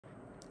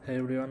Hey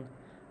everyone,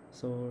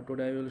 so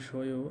today I will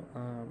show you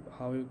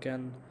how you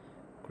can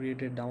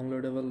create a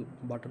downloadable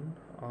button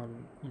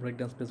on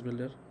Breakdance Page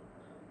Builder.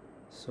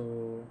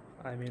 So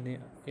I'm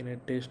in a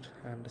test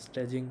and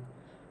staging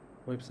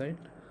website.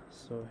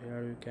 So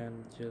here you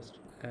can just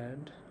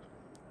add,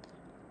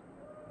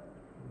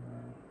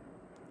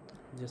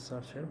 just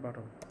search here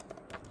button,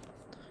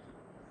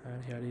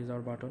 and here is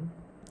our button.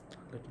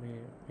 Let me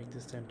make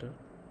this center.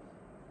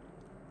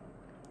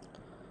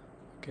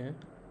 Okay,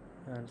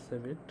 and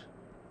save it.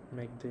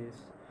 Make this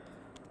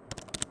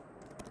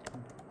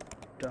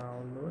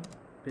download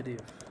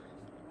PDF.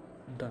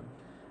 Done.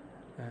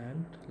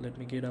 And let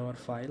me get our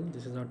file.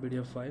 This is our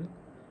PDF file,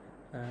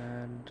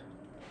 and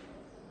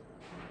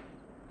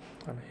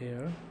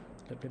here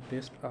let me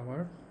paste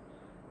our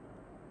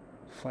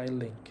file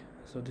link.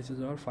 So this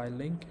is our file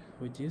link,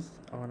 which is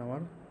on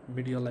our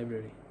media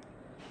library,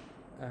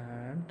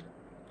 and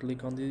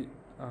click on the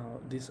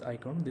this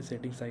icon, the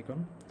settings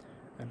icon,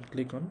 and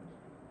click on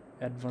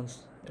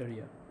advanced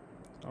area.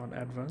 On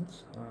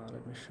advanced,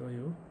 let me show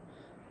you.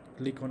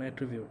 Click on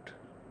attribute.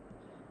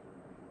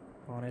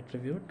 On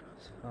attribute,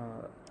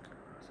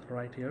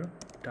 right here,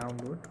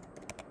 download,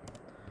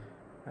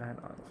 and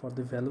for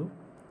the value,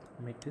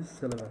 make this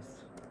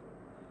syllabus,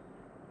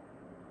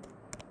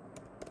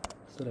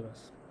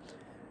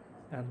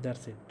 and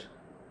that's it.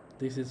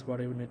 This is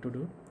what you need to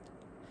do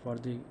for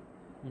the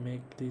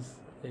make this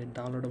a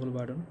downloadable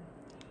button,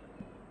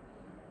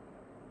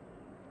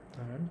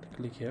 and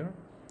click here.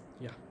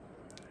 Yeah,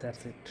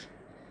 that's it.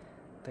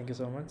 Thank you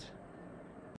so much.